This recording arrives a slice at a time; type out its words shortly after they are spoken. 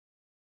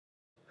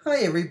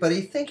Hi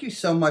everybody, thank you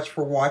so much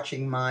for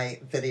watching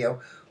my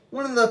video.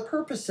 One of the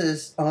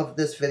purposes of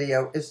this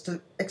video is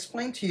to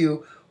explain to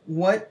you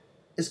what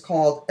is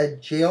called a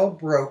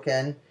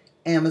jailbroken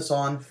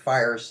Amazon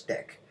Fire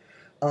Stick.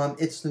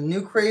 It's the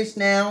new craze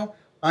now.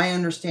 I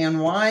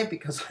understand why,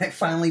 because I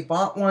finally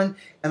bought one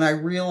and I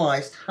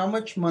realized how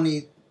much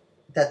money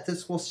that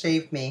this will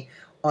save me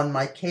on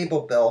my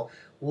cable bill,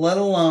 let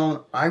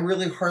alone I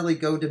really hardly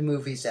go to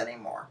movies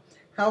anymore.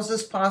 How's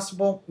this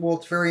possible? Well,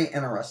 it's very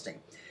interesting.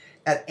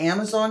 At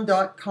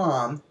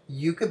Amazon.com,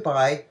 you could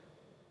buy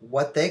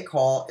what they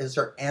call is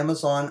their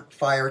Amazon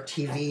Fire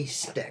TV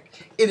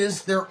stick. It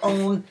is their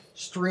own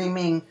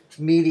streaming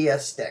media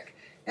stick.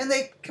 And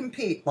they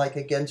compete like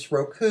against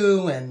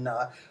Roku and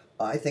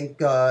I think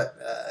Google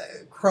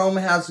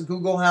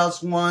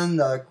has one,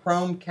 the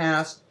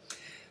Chromecast.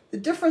 The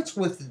difference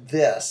with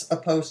this,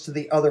 opposed to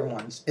the other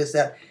ones, is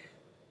that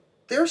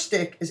their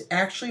stick is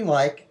actually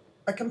like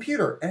a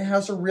computer and it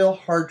has a real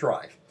hard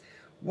drive.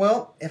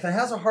 Well, if it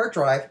has a hard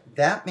drive,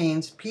 that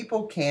means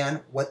people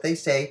can, what they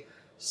say,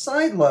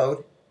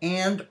 sideload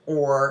and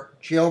or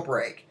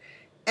jailbreak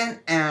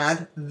and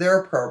add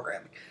their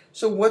programming.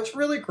 So what's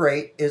really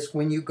great is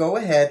when you go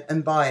ahead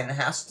and buy, and it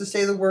has to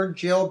say the word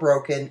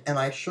jailbroken, and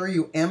I assure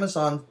you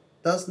Amazon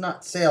does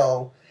not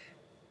sell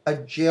a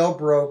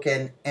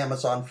jailbroken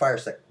Amazon Fire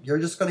Stick. You're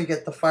just going to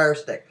get the Fire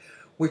Stick,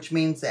 which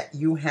means that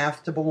you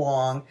have to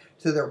belong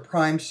to their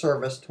Prime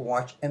service to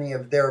watch any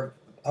of their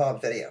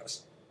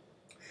videos.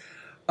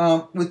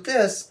 With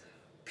this,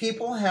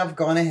 people have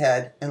gone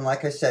ahead and,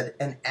 like I said,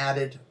 and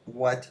added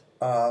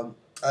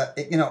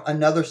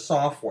another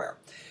software.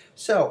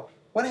 So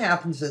what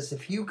happens is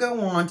if you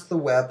go onto the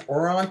web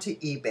or onto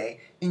eBay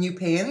and you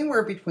pay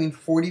anywhere between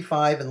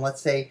 $45 and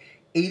let's say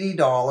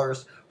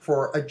 $80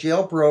 for a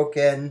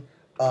jailbroken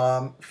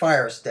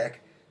Fire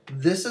Stick,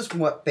 this is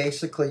what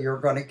basically you're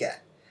going to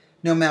get.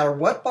 No matter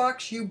what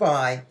box you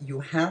buy,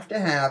 you have to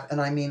have, and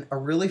I mean a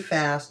really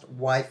fast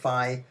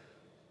Wi-Fi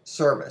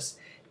service.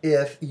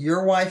 If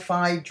your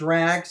Wi-Fi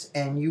drags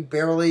and you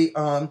barely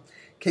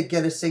could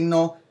get a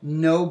signal,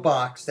 no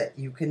box that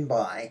you can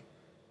buy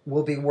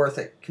will be worth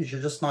it because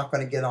you're just not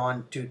going to get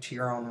on due to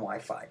your own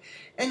Wi-Fi.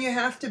 And you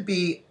have to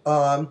be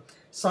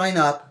sign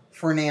up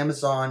for an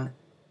Amazon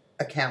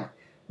account.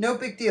 No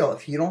big deal.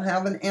 If you don't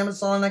have an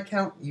Amazon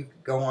account, you can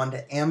go on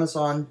to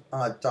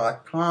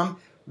Amazon.com,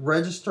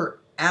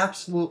 register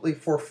absolutely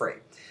for free.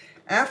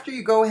 After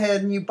you go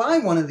ahead and you buy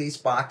one of these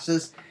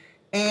boxes,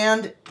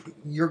 and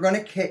you're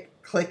going to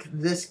click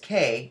this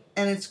K,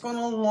 and it's going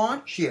to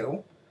launch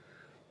you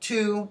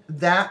to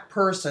that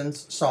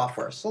person's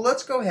software. So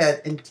let's go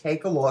ahead and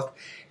take a look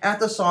at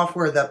the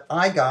software that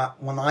I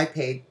got when I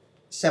paid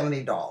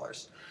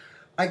 $70.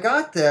 I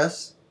got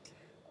this,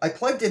 I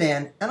plugged it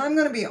in, and I'm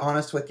going to be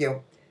honest with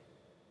you.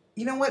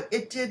 You know what?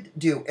 It did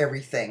do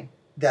everything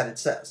that it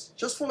says.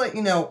 Just to let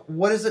you know,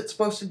 what is it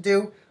supposed to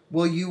do?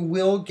 Well, you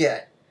will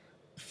get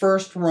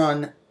first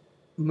run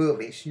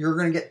movies. You're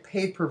going to get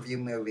pay-per-view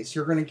movies.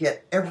 You're going to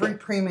get every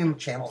premium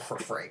channel for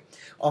free.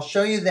 I'll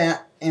show you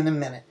that in a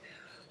minute.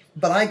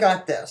 But I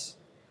got this.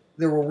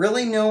 There were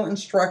really no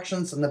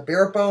instructions in the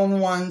bare bone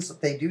ones.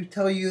 They do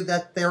tell you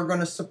that they're going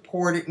to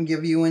support it and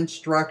give you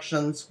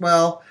instructions.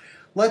 Well,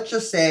 let's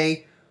just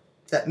say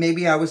that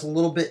maybe I was a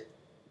little bit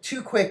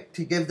too quick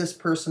to give this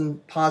person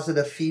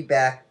positive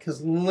feedback,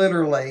 because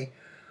literally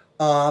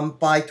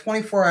by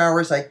 24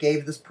 hours I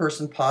gave this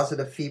person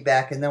positive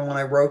feedback, and then when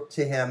I wrote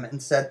to him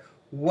and said,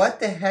 what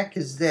the heck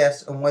is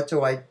this and what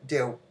do I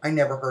do, I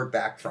never heard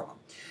back from him.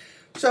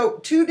 So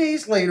 2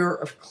 days later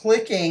of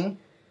clicking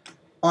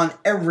on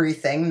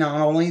everything, not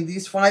only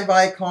these 5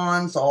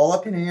 icons all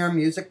up in here,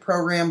 music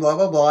program, blah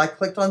blah blah, I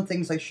clicked on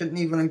things I shouldn't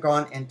even have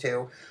gone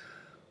into,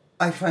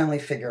 I finally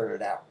figured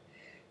it out.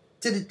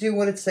 Did it do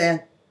what it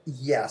said?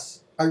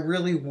 Yes, I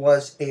really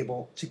was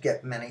able to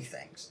get many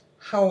things.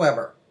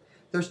 However,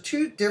 there's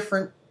two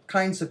different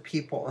kinds of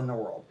people in the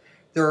world.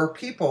 There are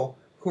people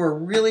who are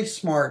really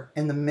smart,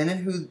 and the minute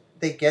who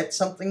they get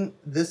something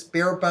this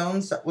bare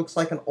bones that looks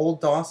like an old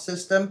DOS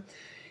system,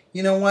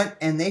 you know what,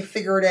 and they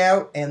figure it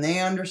out and they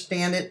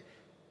understand it,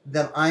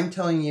 then I'm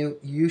telling you,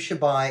 you should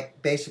buy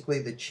basically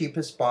the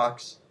cheapest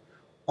box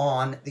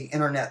on the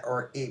internet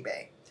or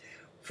eBay.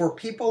 For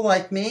people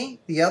like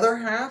me, the other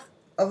half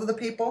of the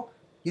people,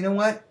 you know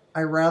what,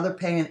 I'd rather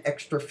pay an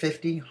extra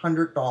 $50,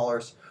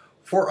 $100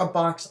 for a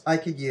box I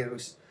could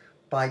use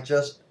by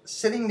just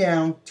sitting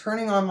down,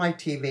 turning on my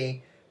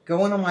TV,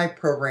 go into my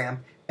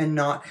program, and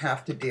not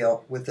have to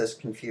deal with this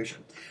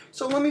confusion.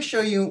 So let me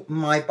show you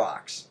my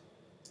box.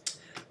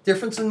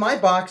 Difference in my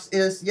box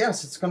is,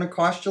 yes, it's going to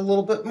cost you a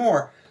little bit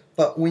more,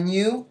 but when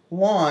you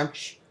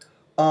launch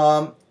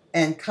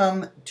and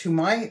come to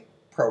my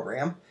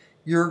program,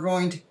 you're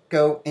going to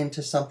go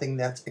into something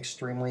that's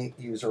extremely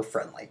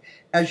user-friendly.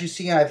 As you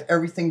see, I have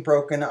everything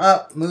broken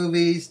up: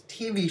 movies,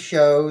 TV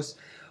shows,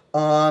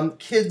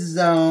 Kids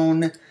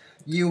Zone.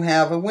 You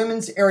have a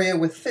women's area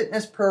with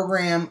fitness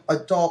program,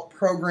 adult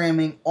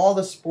programming, all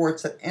the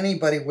sports that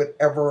anybody would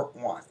ever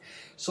want.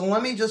 So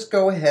let me just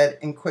go ahead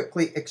and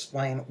quickly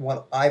explain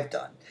what I've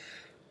done.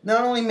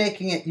 not only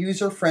making it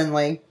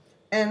user-friendly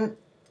and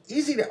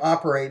easy to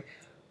operate.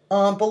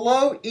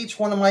 Below each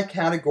one of my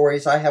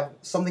categories, I have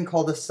something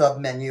called a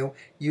sub-menu.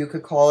 You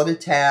could call it a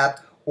tab,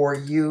 or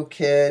you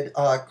could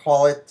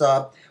call it,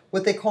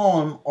 what they call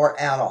them are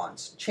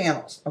add-ons,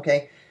 channels,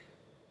 okay?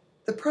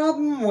 The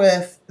problem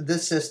with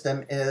this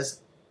system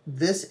is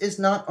this is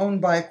not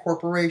owned by a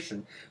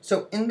corporation.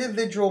 So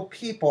individual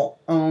people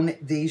own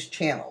these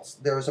channels.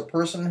 There's a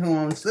person who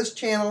owns this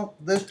channel,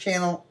 this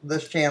channel,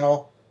 this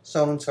channel,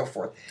 so on and so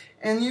forth.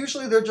 And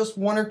usually they're just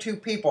one or two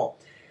people.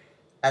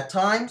 At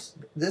times,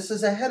 this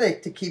is a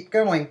headache to keep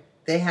going.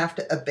 They have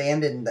to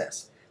abandon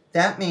this.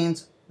 That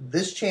means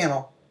this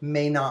channel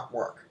may not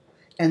work.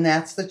 And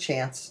that's the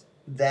chance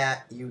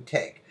that you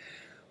take.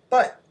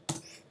 But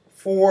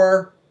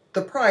for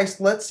the price,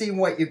 let's see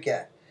what you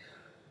get.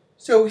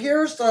 So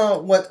here's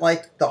what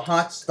like the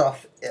hot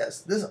stuff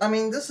is. This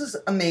is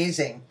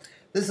amazing.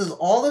 This is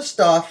all the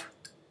stuff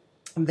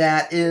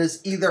that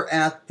is either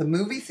at the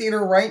movie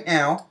theater right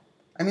now.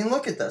 I mean,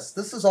 look at this.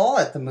 This is all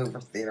at the movie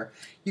theater.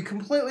 You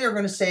completely are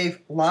going to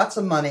save lots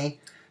of money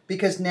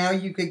because now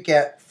you could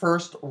get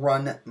first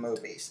run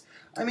movies.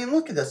 I mean,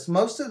 look at this.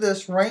 Most of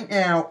this right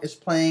now is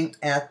playing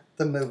at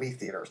the movie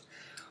theaters.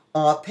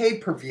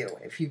 Pay-per-view.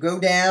 If you go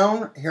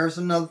down, here's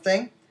another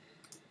thing.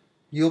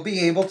 You'll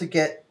be able to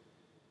get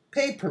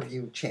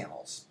pay-per-view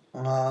channels.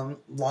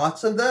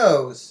 Lots of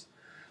those.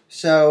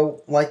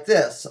 So, like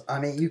this. I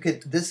mean,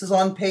 this is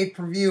on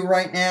pay-per-view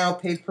right now.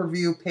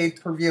 Pay-per-view,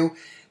 pay-per-view.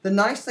 The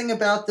nice thing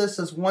about this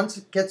is once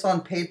it gets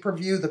on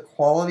pay-per-view, the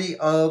quality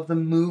of the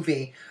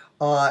movie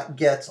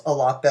gets a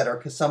lot better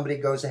because somebody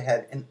goes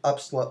ahead and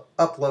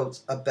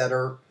uploads a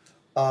better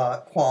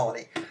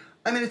quality.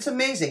 I mean, it's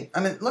amazing. I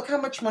mean, look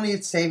how much money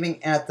it's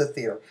saving at the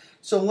theater.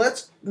 So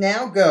let's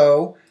now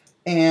go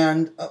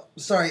and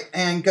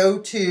go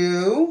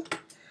to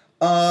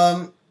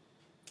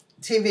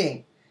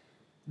TV.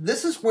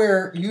 This is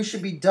where you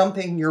should be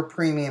dumping your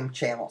premium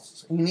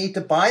channels. You need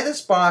to buy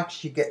this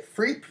box. You get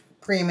free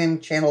premium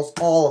channels,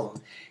 all of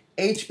them.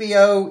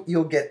 HBO,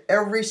 you'll get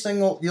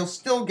you'll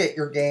still get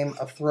your Game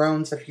of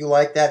Thrones if you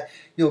like that.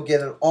 You'll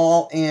get it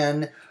all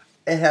in.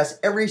 It has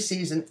every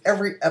season,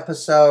 every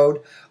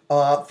episode.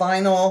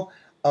 Final,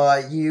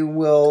 you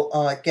will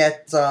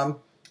get,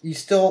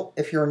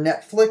 if you're a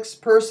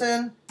Netflix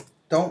person,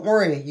 don't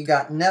worry, you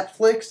got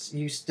Netflix,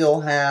 you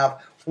still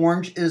have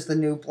Orange is the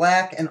New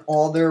Black and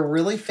all their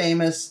really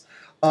famous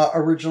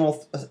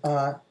original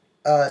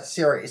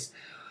series.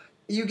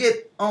 You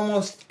get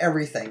almost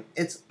everything.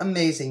 It's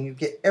amazing. You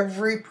get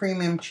every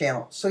premium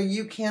channel. So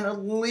you can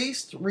at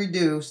least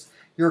reduce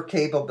your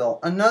cable bill.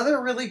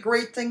 Another really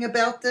great thing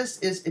about this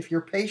is if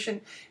you're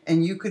patient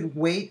and you could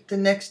wait the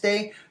next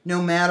day,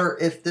 no matter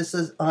if this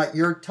is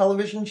your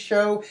television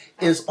show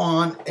is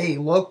on a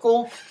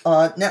local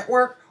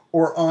network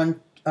or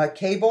on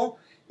cable,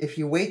 if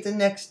you wait the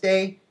next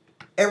day,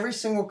 every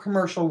single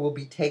commercial will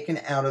be taken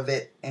out of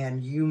it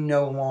and you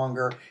no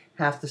longer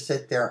have to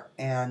sit there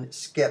and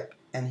skip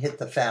and hit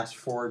the fast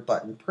forward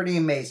button. Pretty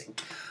amazing.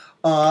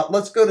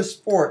 Let's go to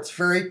sports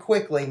very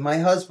quickly. My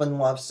husband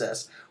loves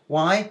this.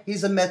 Why?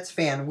 He's a Mets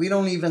fan. We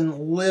don't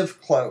even live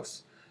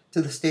close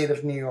to the state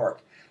of New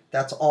York.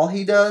 That's all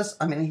he does.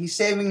 I mean, he's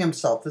saving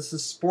himself. This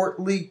is Sport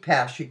League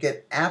Pass. You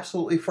get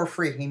absolutely for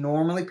free. He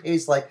normally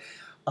pays like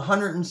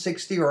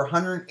 $160 or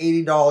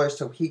 $180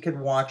 so he could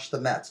watch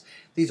the Mets.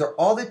 These are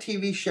all the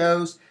TV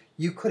shows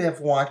you could have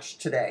watched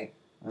today.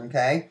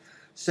 Okay?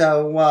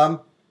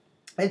 So,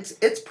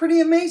 it's pretty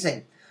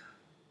amazing.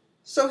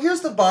 So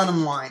here's the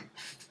bottom line.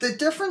 The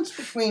difference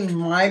between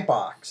my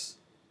box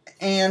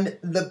and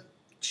the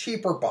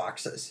cheaper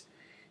boxes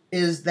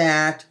is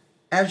that,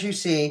 as you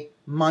see,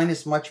 mine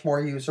is much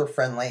more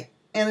user-friendly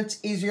and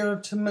it's easier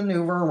to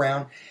maneuver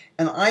around.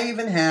 And I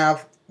even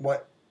have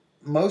what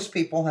most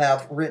people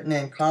have written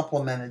and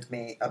complimented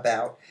me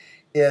about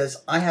is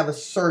I have a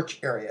search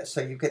area.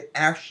 So you could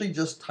actually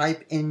just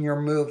type in your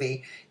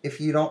movie if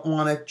you don't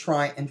want to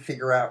try and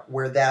figure out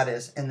where that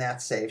is, and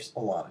that saves a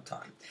lot of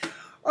time.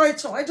 All right,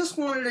 so I just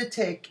wanted to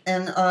take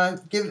and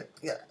give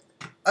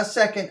a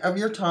second of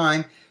your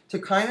time to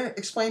kind of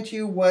explain to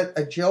you what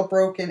a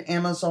jailbroken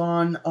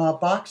Amazon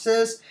box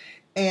is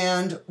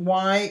and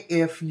why,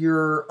 if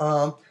you're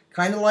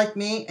kind of like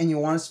me and you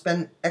want to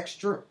spend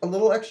a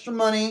little extra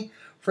money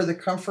for the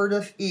comfort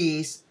of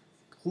ease,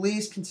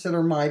 please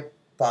consider my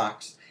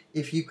box.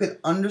 If you could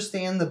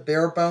understand the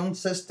bare bone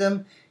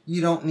system,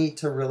 you don't need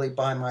to really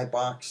buy my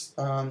box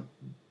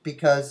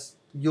because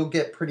you'll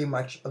get pretty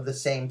much of the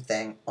same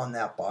thing on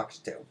that box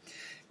too.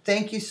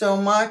 Thank you so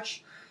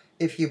much.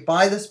 If you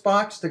buy this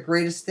box, the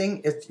greatest thing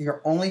is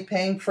you're only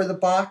paying for the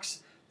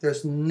box.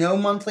 There's no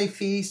monthly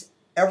fees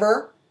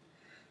ever.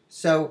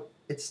 So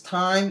it's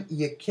time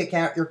you kick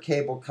out your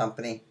cable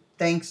company.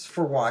 Thanks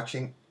for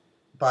watching.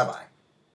 Bye-bye.